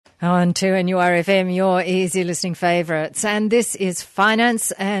On 2NURFM, your easy listening favourites. And this is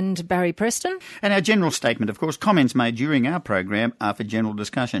Finance and Barry Preston. And our general statement, of course, comments made during our program are for general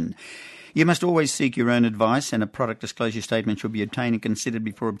discussion. You must always seek your own advice, and a product disclosure statement should be obtained and considered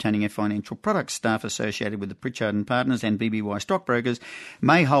before obtaining a financial product. Staff associated with the Pritchard and Partners and BBY stockbrokers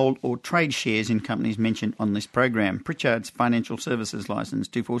may hold or trade shares in companies mentioned on this program. Pritchard's Financial Services Licence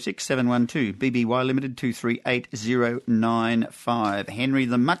 246712, BBY Limited 238095. Henry,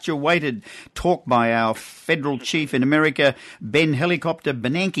 the much-awaited talk by our federal chief in America, Ben Helicopter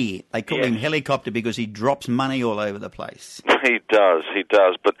Bernanke. They call him Helicopter because he drops money all over the place. He does,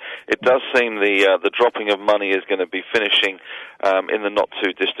 but it does seem the dropping of money is going to be finishing in the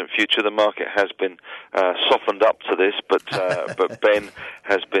not-too-distant future. The market has been softened up to this, but Ben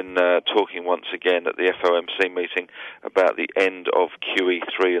has been talking once again at the FOMC meeting about the end of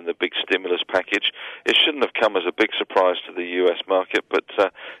QE3 and the big stimulus package. It shouldn't have come as a big surprise to the US market, but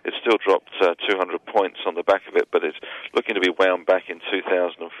it still dropped 200 points on the back of it, but it's looking to be wound back in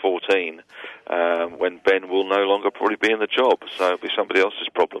 2014 when Ben will no longer probably be in the job, so it'll be somebody else's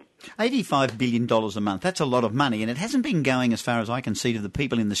problem. $85 billion a month, that's a lot of money, and it hasn't been going, as far as I can see, to the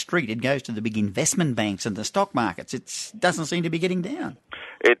people in the street. It goes to the big investment banks and the stock markets. It doesn't seem to be getting down.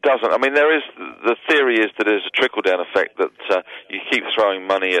 It doesn't. I mean, the theory is that there's a trickle-down effect, that you keep throwing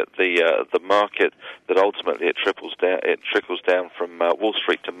money at the market, that ultimately it trickles down from Wall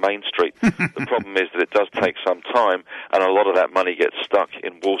Street to Main Street. The problem is that it does take some time, and a lot of that money gets stuck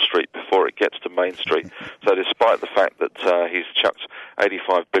in Wall Street before it gets to Main Street. So despite the fact that he's chucked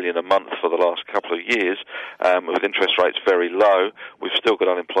 $85 billion a month for the last couple of years, with interest rates very low, we've still got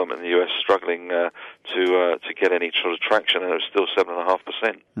unemployment in the US struggling to get any sort of traction, and it's still 7.5%.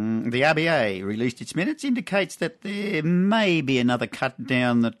 The RBA released its minutes, indicates that there may be another cut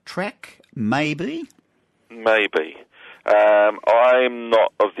down the track. Maybe. I'm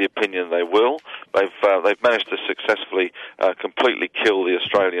not of the opinion they will. They've managed to successfully completely kill the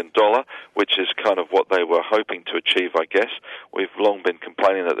Australian dollar, which is kind of what they were hoping to achieve, I guess. We've long been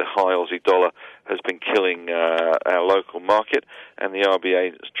complaining that the high Aussie dollar has been killing our local market, and the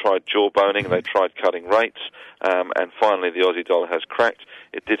RBA has tried jawboning, they tried cutting rates, and finally the Aussie dollar has cracked.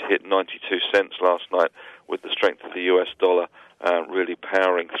 It did hit 92 cents last night, with the strength of the US dollar really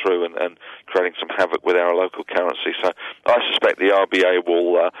powering through and creating some havoc with our local currency. So I suspect the RBA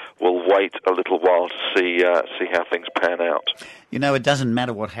will wait a little while to see how things pan out. You know, it doesn't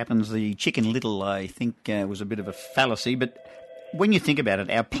matter what happens. The Chicken Little, I think, was a bit of a fallacy, but when you think about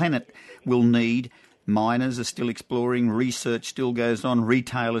it, our planet will need. Miners are still exploring, research still goes on,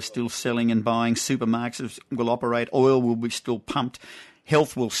 retailers still selling and buying, supermarkets will operate, oil will be still pumped,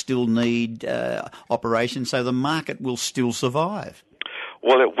 health will still need operation, so the market will still survive.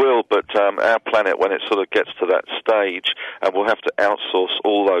 Well, it will, but our planet, when it sort of gets to that stage, we'll have to outsource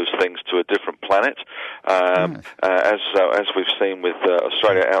all those things to a different planet. As we've seen with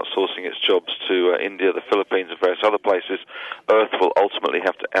Australia outsourcing its jobs to India, the Philippines, and various other places, Earth will ultimately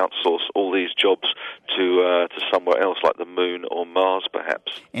have to outsource all these jobs to somewhere else, like the Moon or Mars,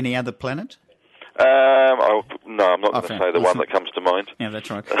 perhaps. Any other planet? No, I'm not going to say the one that comes to mind. Yeah, that's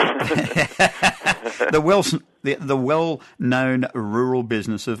right. The well-known rural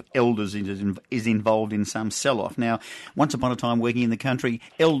business of Elders is involved in some sell-off. Now, once upon a time working in the country,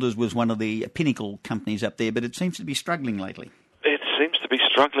 Elders was one of the pinnacle companies up there, but it seems to be struggling lately. It seems to be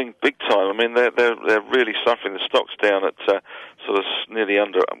struggling big time. I mean, they're really suffering. The stock's down at sort of nearly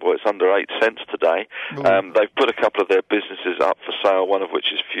it's under 8 cents today. They've put a couple of their businesses up for sale, one of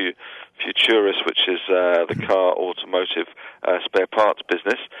which is Futuris, which is the car automotive spare parts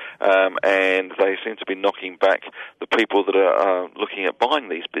business, and they seem to be knocking back the people that are looking at buying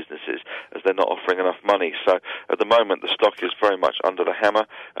these businesses, as they're not offering enough money. So at the moment, the stock is very much under the hammer,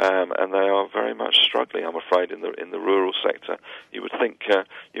 and they are very much struggling, I'm afraid, in the rural sector. You would think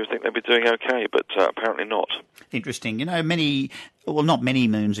they'd be doing okay, but apparently not. Interesting. You know, not many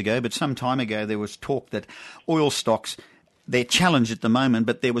moons ago, but some time ago, there was talk that oil stocks, they're challenged at the moment,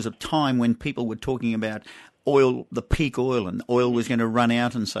 but there was a time when people were talking about oil, the peak oil, and oil was going to run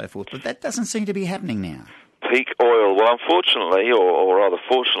out and so forth. But that doesn't seem to be happening now. Peak oil. Well, unfortunately, or rather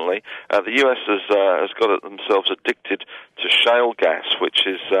fortunately, the US has got themselves addicted to shale gas, which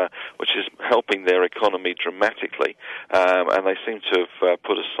is helping their economy dramatically, and they seem to have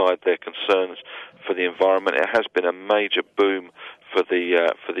put aside their concerns for the environment. It has been a major boom for the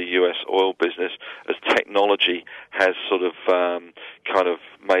US oil business, as technology has sort of kind of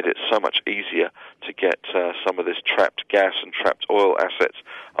made it so much easier to get some of this trapped gas and trapped oil assets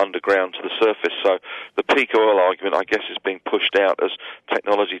underground to the surface. So the peak oil argument, I guess, is being pushed out as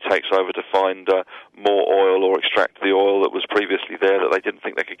technology takes over to find more oil or extract the oil that was previously there that they didn't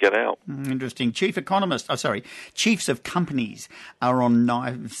think they could get Interesting. Chiefs of companies are on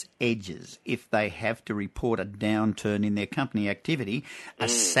knives' edges if they have to report a downturn in their company activity, a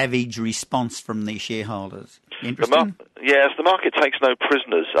savage response from their shareholders. Interesting. Yes, the market takes no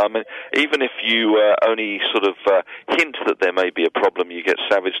prisoners. I mean, even if you only sort of hint that there may be a problem, you get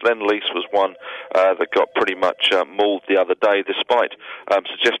savage. Lend-Lease was one that got pretty much mauled the other day, despite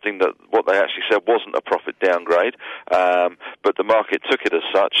suggesting that what they actually said wasn't a profit downgrade. But the market took it as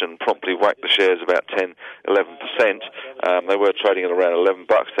such and promptly whacked the shares about 10, 11%. They were trading at around $11.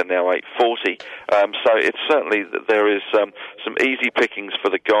 They're now $8.40. So it's certainly that there is some easy pickings for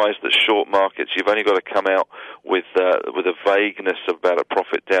the guys that short markets. You've only got to come out with a vagueness about a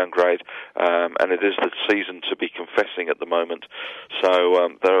profit downgrade, and it is the season to be confessing at the moment. So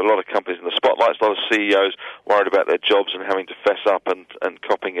there are a lot of companies in the spotlight, a lot of CEOs worried about their jobs and having to fess up and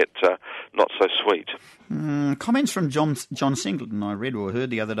copping it not so sweet. Comments from John Singleton I read or heard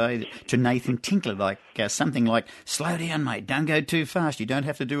the other day to Nathan Tinkler, like something like, slow down, mate, don't go too fast, you don't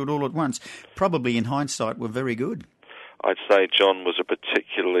have to do it all at once. Probably in hindsight were very good. I'd say John was a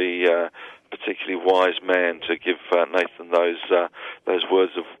particularly wise man to give Nathan those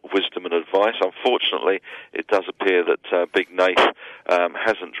words of wisdom and advice. Unfortunately, it does appear that Big Nath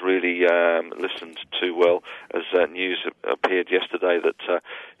hasn't really listened too well, as news appeared yesterday that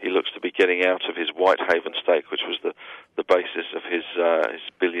he looks to be getting out of his Whitehaven stake, which was the basis of his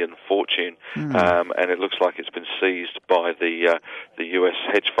billion fortune, and it looks like it's been seized by the US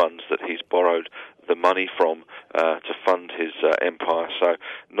hedge funds that he's borrowed the money from to fund his empire. So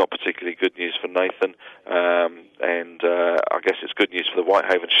not particularly good news for Nathan, and I guess it's good news for the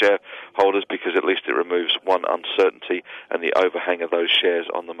Whitehaven shareholders because at least it removes one uncertainty and the overhang of those shares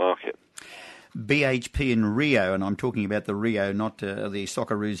on the market. BHP and Rio, and I'm talking about the Rio, not the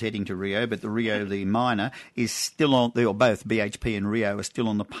Socceroos heading to Rio, but the Rio, the miner, is still on, or both BHP and Rio are still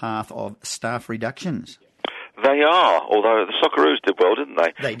on the path of staff reductions. They are, although the Socceroos did well, didn't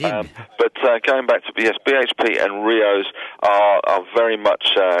they? They did. But going back to BHP and Rio's are very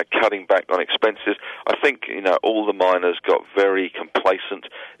much cutting back on expenses. I think, all the miners got very complacent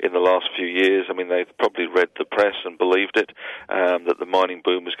in the last few years. I mean, they probably read the press and believed it, that the mining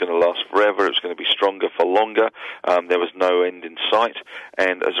boom was going to last forever. It was going to be stronger for longer. There was no end in sight.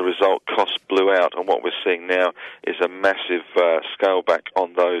 And as a result, costs blew out. And what we're seeing now is a massive scale back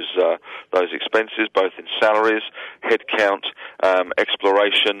on those expenses, both in salaries, headcount,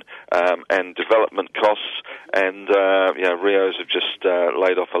 exploration, and development costs. And Rio's have just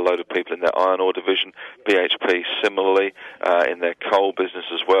laid off a load of people in their iron ore division. BHP similarly in their coal business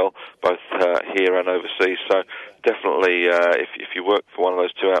as well, both here and overseas. So definitely, if you work for one of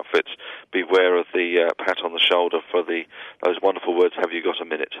those two outfits, beware of the pat on the shoulder for those wonderful words, have you got a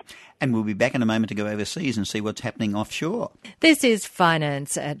minute? And we'll be back in a moment to go overseas and see what's happening offshore. This is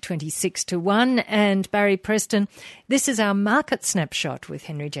Finance at 26 to 1, and Barry Preston, this is our market snapshot with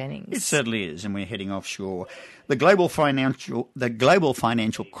Henry Jennings. It certainly is, and we're heading offshore. The global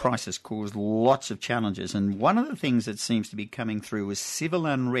financial crisis caused lots of challenges, and one of the things that seems to be coming through is civil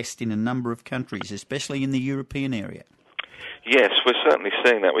unrest in a number of countries, especially in the European area. Yes, we're certainly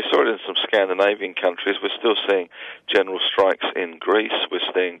seeing that. We saw it in some Scandinavian countries. We're still seeing general strikes in Greece. We're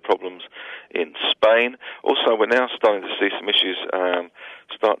seeing problems in Spain. Also, we're now starting to see some issues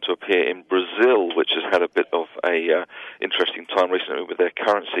start to appear in Brazil, which has had a bit of a interesting time recently with their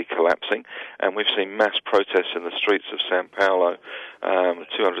currency collapsing. And we've seen mass protests in the streets of Sao Paulo,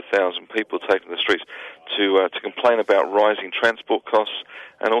 200,000 people taking the streets to complain about rising transport costs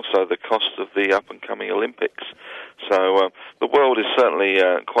and also the cost of the up-and-coming Olympics. So the world is certainly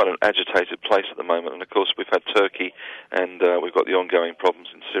quite an agitated place at the moment. And, of course, we've had Turkey and we've got the ongoing problems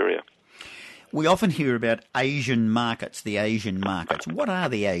in Syria. We often hear about Asian markets, the Asian markets. What are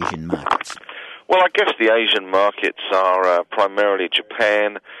the Asian markets? Well, I guess the Asian markets are primarily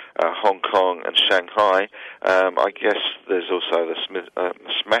Japan, Hong Kong and Shanghai. I guess there's also the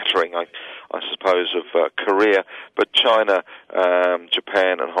smattering, I suppose, of Korea. But China,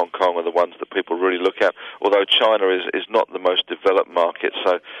 Japan and Hong Kong are the ones that people really look at. Although China is not the most developed market,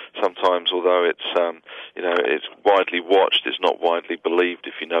 so sometimes, although it's it's widely watched, it's not widely believed,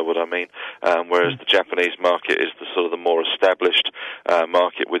 if you know what I mean. Whereas the Japanese market is the sort of the more established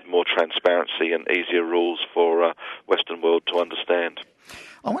market with more transparency and easier rules for Western world to understand.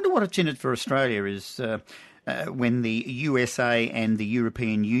 I wonder what it's in it for Australia is when the USA and the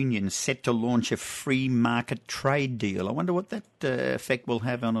European Union set to launch a free market trade deal. I wonder what that effect will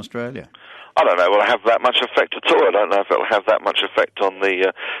have on Australia. I don't know will it have that much effect at all. I don't know if it'll have that much effect on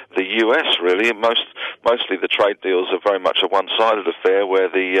the US, really. Mostly the trade deals are very much a one-sided affair where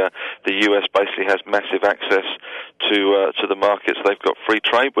the US basically has massive access to the markets they've got free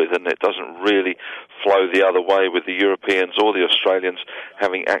trade with, and it doesn't really flow the other way with the Europeans or the Australians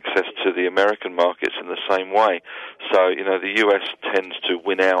having access to the American markets in the same way. So, the US tends to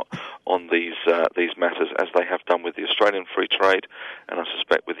win out on these matters, as they have done with the Australian free trade, and I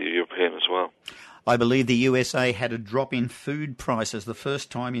suspect with the European as well. I believe the USA had a drop in food prices the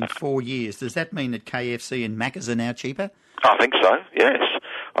first time in 4 years. Does that mean that KFC and Macca's are now cheaper? I think so, yes.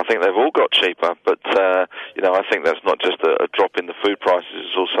 I think they've all got cheaper, but, I think that's not just a drop in the food prices,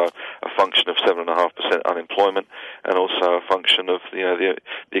 it's also a function of 7.5% unemployment, and also a function of, the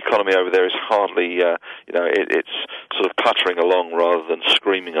economy over there is hardly, it's sort of puttering along rather than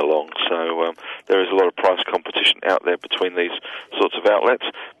screaming along, so there is a lot of price competition out there between these sorts of outlets,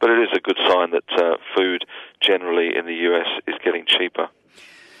 but it is a good sign that food generally in the US is getting cheaper.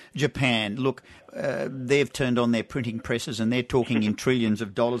 Japan, look, they've turned on their printing presses and they're talking in trillions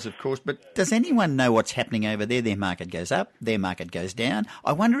of dollars, of course, but does anyone know what's happening over there? Their market goes up, their market goes down.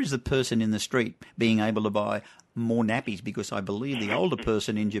 I wonder, is the person in the street being able to buy more nappies? Because I believe the older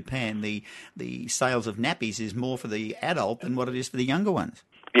person in Japan, the sales of nappies is more for the adult than what it is for the younger ones.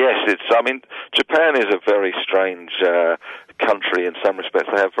 Yes, Japan is a very strange country in some respects.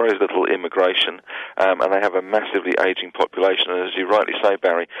 They have very little immigration, and they have a massively ageing population. And as you rightly say,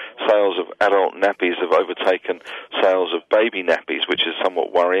 Barry, sales of adult nappies have overtaken sales of baby nappies, which is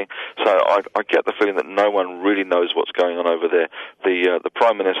somewhat worrying. So I get the feeling that no one really knows what's going on over there. The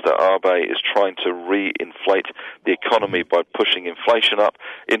Prime Minister, Abe, is trying to re-inflate the economy by pushing inflation up,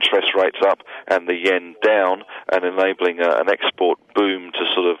 interest rates up, and the yen down, and enabling an export boom to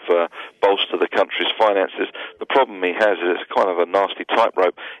sort of bolster the country's finances. The problem he has is it's kind of a nasty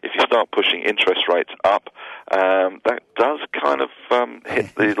tightrope. If you start pushing interest rates up, that does kind of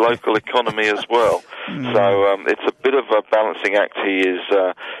hit the local economy as well. So it's a bit of a balancing act he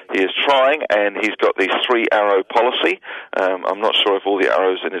is trying, and he's got the three-arrow policy. I'm not sure if all the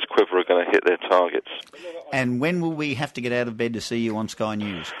arrows in his quiver are going to hit their targets. And when will we have to get out of bed to see you on Sky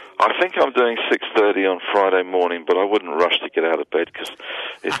News? I think I'm doing 6:30 on Friday morning, but I wouldn't rush to get out of bed because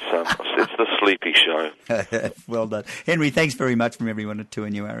it's the sleepy show. Well done. Henry, thanks very much from everyone at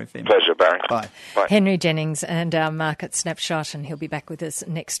 2NURFM. Pleasure, Barry. Bye. Bye. Henry Jennings and our Market Snapshot, and he'll be back with us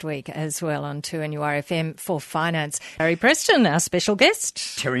next week as well on 2NURFM for Finance. Barry Preston, our special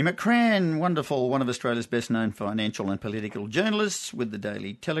guest. Terry McCrann, wonderful, one of Australia's best-known financial and political journalists with the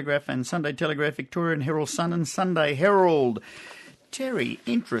Daily Telegraph and Sunday Telegraph, Victorian Herald Sun and Sunday Herald. Terry,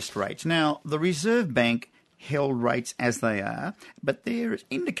 interest rates. Now, the Reserve Bank held rates as they are, but there are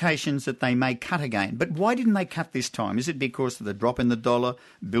indications that they may cut again. But why didn't they cut this time? Is it because of the drop in the dollar,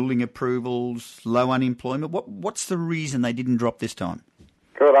 building approvals, low unemployment? What's the reason they didn't drop this time?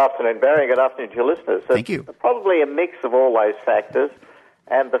 Good afternoon, Barry. Good afternoon to your listeners. Thank you. Probably a mix of all those factors,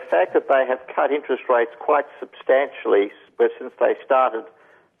 and the fact that they have cut interest rates quite substantially since they started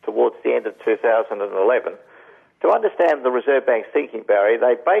towards the end of 2011. To understand the Reserve Bank's thinking, Barry,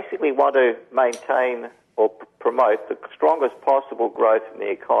 they basically want to maintain or promote the strongest possible growth in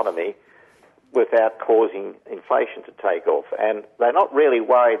the economy without causing inflation to take off. And they're not really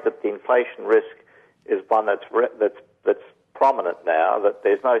worried that the inflation risk is one that's prominent now, that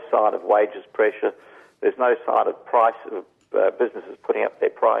there's no sign of wages pressure, there's no sign of businesses putting up their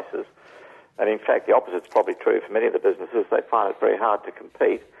prices. And in fact, the opposite's probably true for many of the businesses. They find it very hard to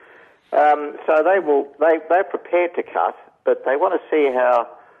compete. So they're prepared to cut, but they want to see how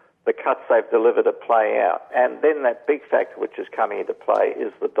the cuts they've delivered are playing out. And then that big factor which is coming into play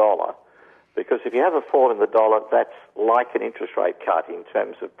is the dollar. Because if you have a fall in the dollar, that's like an interest rate cut in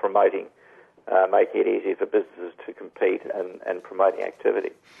terms of promoting, making it easier for businesses to compete and promoting activity.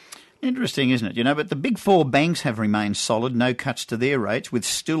 Interesting, isn't it? But the big four banks have remained solid, no cuts to their rates, with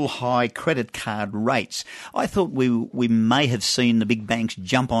still high credit card rates. I thought we may have seen the big banks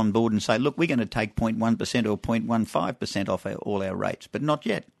jump on board and say, look, we're going to take 0.1% or 0.15% off all our rates, but not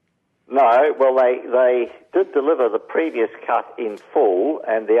yet. No, well, they did deliver the previous cut in full,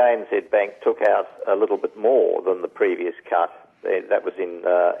 and the ANZ Bank took out a little bit more than the previous cut. That was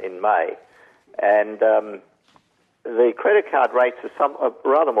in May. And the credit card rates are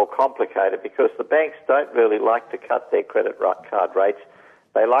rather more complicated because the banks don't really like to cut their credit card rates.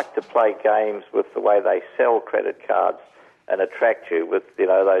 They like to play games with the way they sell credit cards and attract you with,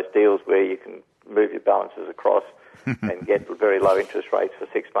 those deals where you can move your balances across and get very low interest rates for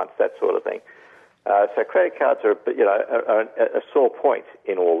 6 months, that sort of thing. So credit cards are a sore point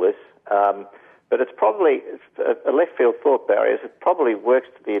in all this. But it's probably a left field thought, Barry, is it probably works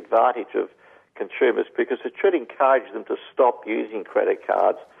to the advantage of consumers because it should encourage them to stop using credit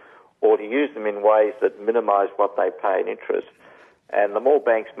cards or to use them in ways that minimise what they pay in interest. And the more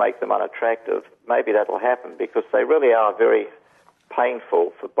banks make them unattractive, maybe that'll happen because they really are very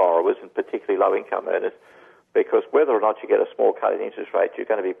painful for borrowers and particularly low-income earners because whether or not you get a small cut in interest rates, you're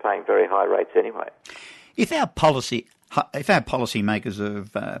going to be paying very high rates anyway. If our policymakers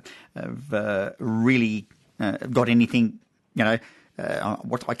have really got anything,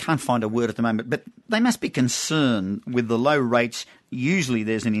 what I can't find a word at the moment, but they must be concerned with the low rates. Usually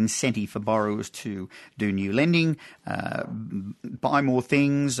there's an incentive for borrowers to do new lending, buy more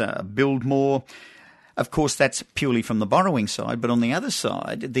things, build more. Of course, that's purely from the borrowing side, but on the other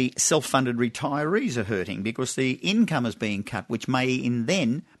side, the self-funded retirees are hurting because the income is being cut, which may in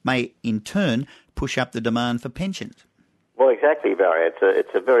turn push up the demand for pensions. Well, exactly, Barry.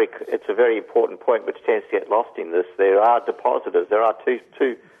 It's a very important point which tends to get lost in this. There are depositors. There are two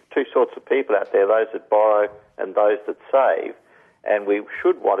sorts of people out there: those that borrow and those that save. And we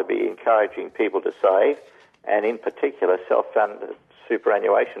should want to be encouraging people to save, and in particular, self-funded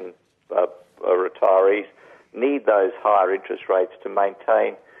superannuation retirees need those higher interest rates to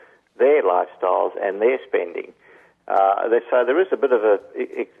maintain their lifestyles and their spending. So there is a bit of a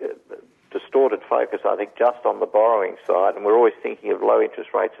distorted focus, I think, just on the borrowing side, and we're always thinking of low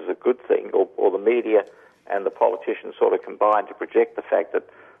interest rates as a good thing, or the media and the politicians sort of combine to project the fact that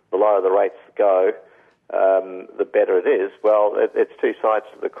the lower the rates go, the better it is. Well, it's two sides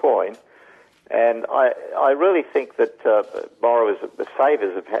to the coin. And I really think that borrowers, the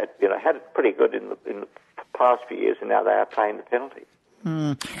savers, have had it pretty good in the past few years, and now they are paying the penalty.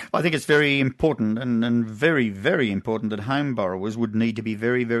 I think it's very important and very, very important that home borrowers would need to be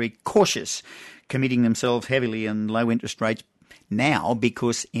very, very cautious, committing themselves heavily in low interest rates now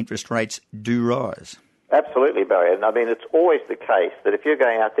because interest rates do rise. Absolutely, Barry. And I mean, it's always the case that if you're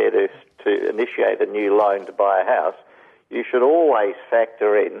going out there to initiate a new loan to buy a house, you should always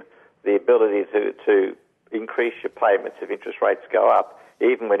factor in the ability to increase your payments if interest rates go up,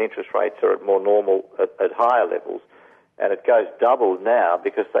 even when interest rates are at more normal, at higher levels. And it goes double now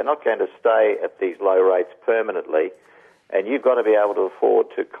because they're not going to stay at these low rates permanently, and you've got to be able to afford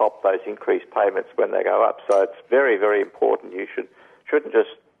to cop those increased payments when they go up. So it's very, very important. You shouldn't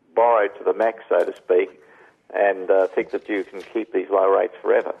just borrow to the max, so to speak, and think that you can keep these low rates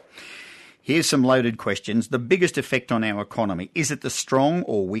forever. Here's some loaded questions. The biggest effect on our economy, is it the strong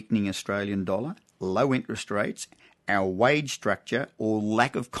or weakening Australian dollar, low interest rates, our wage structure, or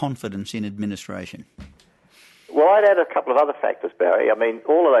lack of confidence in administration? Well, I'd add a couple of other factors, Barry. I mean,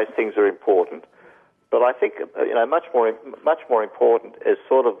 all of those things are important, but I think much more important is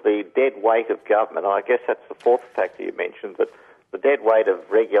sort of the dead weight of government. And I guess that's the fourth factor you mentioned, that the dead weight of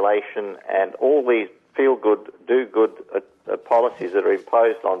regulation and all these feel-good, do-good policies that are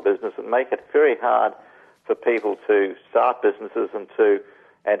imposed on business and make it very hard for people to start businesses and to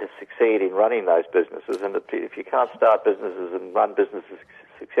succeed in running those businesses. And if you can't start businesses and run businesses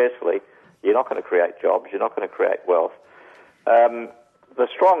successfully, you're not going to create jobs, you're not going to create wealth. The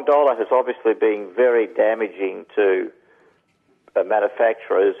strong dollar has obviously been very damaging to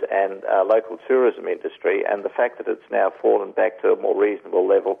manufacturers and local tourism industry, and the fact that it's now fallen back to a more reasonable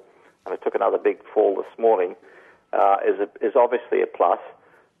level, and it took another big fall this morning, is obviously a plus.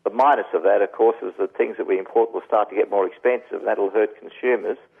 The minus of that, of course, is that things that we import will start to get more expensive, and that'll hurt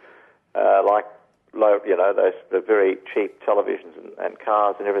consumers, like the very cheap televisions and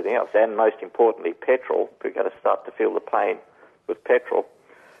cars and everything else, and most importantly, petrol. We're going to start to feel the pain with petrol.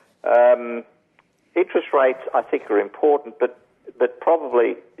 Interest rates, I think, are important, but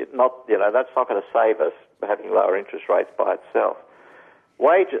probably not. That's not going to save us having lower interest rates by itself.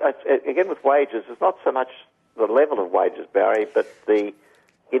 Wages, again, with wages, it's not so much the level of wages, Barry, but the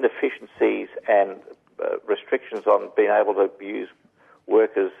inefficiencies and restrictions on being able to use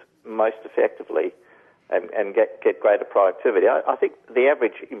workers most effectively and get greater productivity. I think the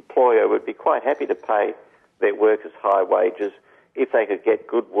average employer would be quite happy to pay their workers high wages if they could get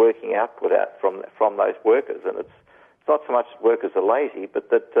good working output out from those workers. And it's not so much that workers are lazy, but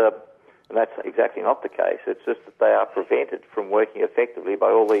that, and that's exactly not the case, it's just that they are prevented from working effectively by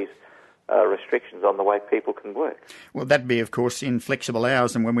all these restrictions on the way people can work. Well, that'd be, of course, in flexible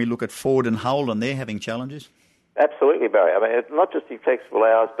hours, and when we look at Ford and Holden, they're having challenges. Absolutely, Barry. I mean, it's not just in flexible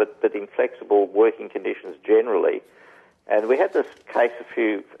hours, but in flexible working conditions generally. And we had this case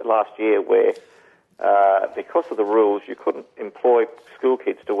last year where, because of the rules, you couldn't employ school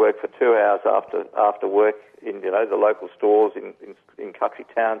kids to work for 2 hours after work in the local stores in country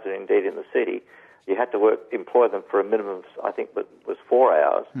towns and indeed in the city. you had to employ them for a minimum of, I think, was 4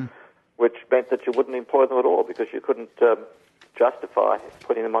 hours, which meant that you wouldn't employ them at all because you couldn't justify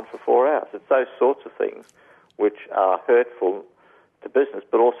putting them on for 4 hours. It's those sorts of things which are hurtful to business,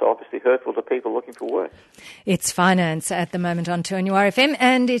 but also obviously hurtful to people looking for work. It's Finance at the moment on 2NURFM,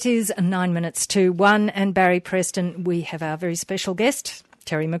 and it is 9 minutes to 1. And Barry Preston, we have our very special guest,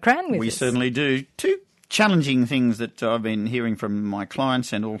 Terry McCrann, with us. We certainly do. Two challenging things that I've been hearing from my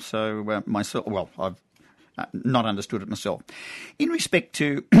clients and also myself. Well, I've not understood it myself. In respect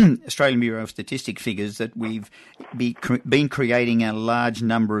to Australian Bureau of Statistics figures that we've been creating a large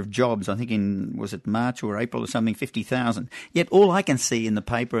number of jobs, I think in, was it March or April or something, 50,000. Yet all I can see in the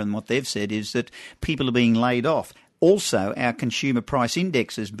paper and what they've said is that people are being laid off. Also, our consumer price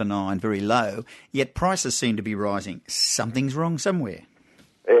index is benign, very low, yet prices seem to be rising. Something's wrong somewhere.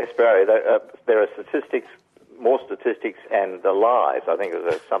 Yes, Barry, there are statistics, more statistics and lies, I think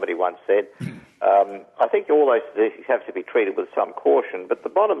as somebody once said. I think all those statistics have to be treated with some caution, but the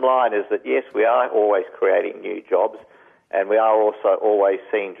bottom line is that, yes, we are always creating new jobs, and we are also always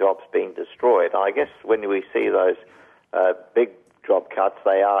seeing jobs being destroyed. I guess when we see those big job cuts,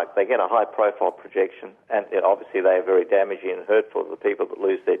 they get a high-profile projection, and obviously they are very damaging and hurtful to the people that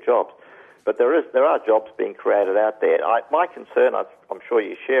lose their jobs. But there are jobs being created out there. My concern, I'm sure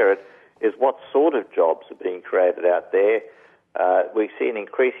you share it, is what sort of jobs are being created out there. We see an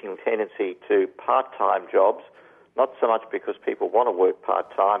increasing tendency to part-time jobs, not so much because people want to work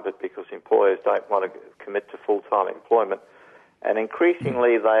part-time, but because employers don't want to commit to full-time employment. And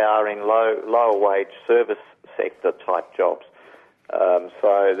increasingly they are in lower-wage service sector type jobs.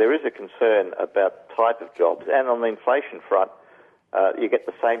 So there is a concern about type of jobs. And on the inflation front, you get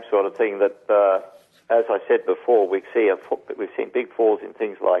the same sort of thing that, as I said before, we've seen big falls in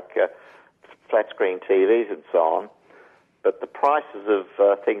things like flat-screen TVs and so on. But the prices of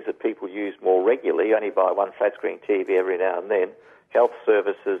things that people use more regularly, only buy one flat-screen TV every now and then, health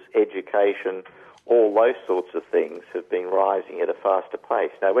services, education, all those sorts of things have been rising at a faster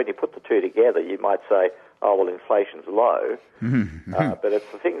pace. Now, when you put the two together, you might say, oh, well, inflation's low, but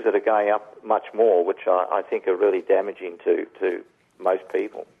it's the things that are going up much more, which I think are really damaging to most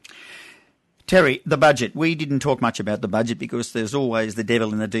people. Terry, the budget. We didn't talk much about the budget because there's always the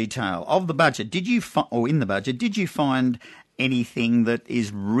devil in the detail. Of the budget, did you find anything that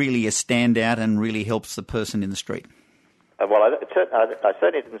is really a standout and really helps the person in the street? Well, I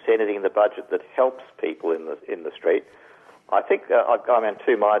certainly didn't see anything in the budget that helps people in the street. I think I'm in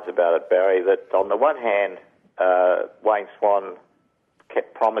two minds about it, Barry, that on the one hand, Wayne Swan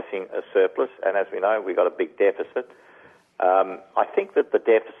kept promising a surplus, and as we know, we got a big deficit. I think that the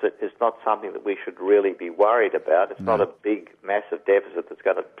deficit is not something that we should really be worried about. It's not a big, massive deficit that's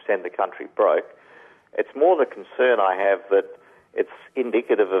going to send the country broke. It's more the concern I have that it's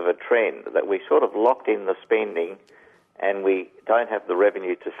indicative of a trend, that we sort of locked in the spending and we don't have the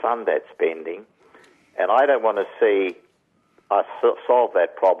revenue to fund that spending. And I don't want to see us solve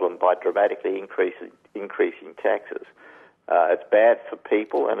that problem by dramatically increasing taxes. It's bad for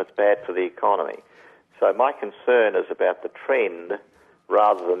people and it's bad for the economy. So my concern is about the trend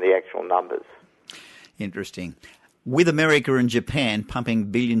rather than the actual numbers. Interesting. With America and Japan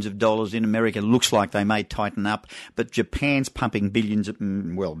pumping billions of dollars in, America looks like they may tighten up, but Japan's pumping billions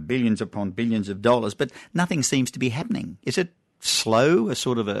upon billions of dollars, but nothing seems to be happening. Is it slow, a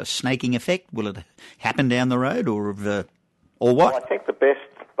sort of a snaking effect? Will it happen down the road or what? Well, I think the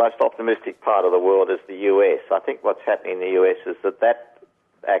most optimistic part of the world is the US. I think what's happening in the US is that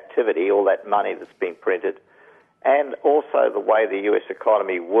activity, all that money that's been printed, and also the way the US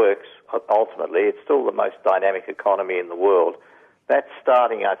economy works, ultimately, it's still the most dynamic economy in the world. That's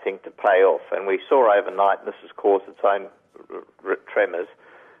starting, I think, to pay off. And we saw overnight, and this has caused its own tremors,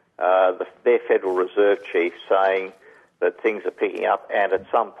 their Federal Reserve chief saying that things are picking up, and at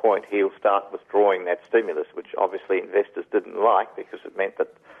some point he'll start withdrawing that stimulus, which obviously investors didn't like because it meant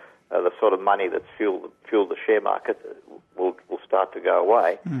that the sort of money that's fueled the share market will start to go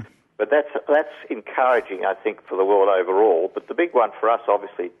away. But that's encouraging, I think, for the world overall. But the big one for us,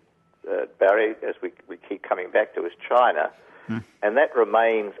 obviously, Barry, as we keep coming back to, is China. And that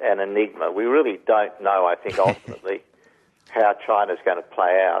remains an enigma. We really don't know, I think, ultimately, how China's going to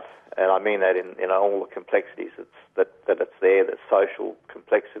play out. And I mean that in all the complexities that it's there, the social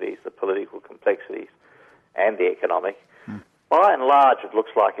complexities, the political complexities, and the economic. By and large, it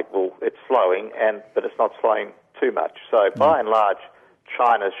looks like it's slowing, but it's not slowing too much. So by and large,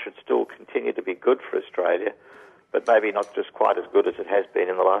 China should still continue to be good for Australia, but maybe not just quite as good as it has been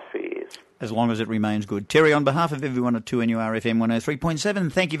in the last few years. As long as it remains good. Terry, on behalf of everyone at 2NURFM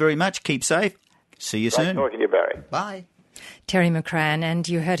 103.7, thank you very much. Keep safe. See you soon. Talking to you, Barry. Bye. Terry McCran, and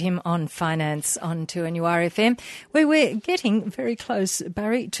you heard him on Finance on 2NURFM, where we're getting very close,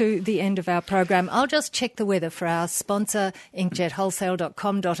 Barry, to the end of our program. I'll just check the weather for our sponsor,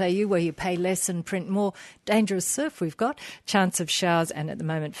 inkjetwholesale.com.au, where you pay less and print more. Dangerous surf we've got, chance of showers, and at the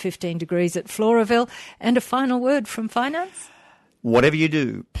moment 15 degrees at Floraville. And a final word from Finance? Whatever you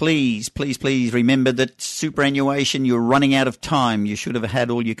do, please, please, please remember that superannuation, you're running out of time. You should have had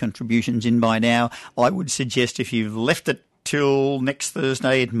all your contributions in by now. I would suggest if you've left it till next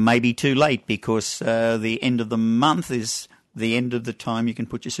Thursday, it may be too late, because the end of the month is the end of the time you can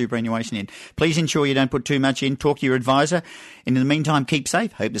put your superannuation in. Please ensure you don't put too much in. Talk to your advisor. And in the meantime, keep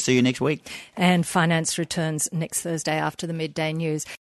safe. Hope to see you next week. And Finance returns next Thursday after the midday news.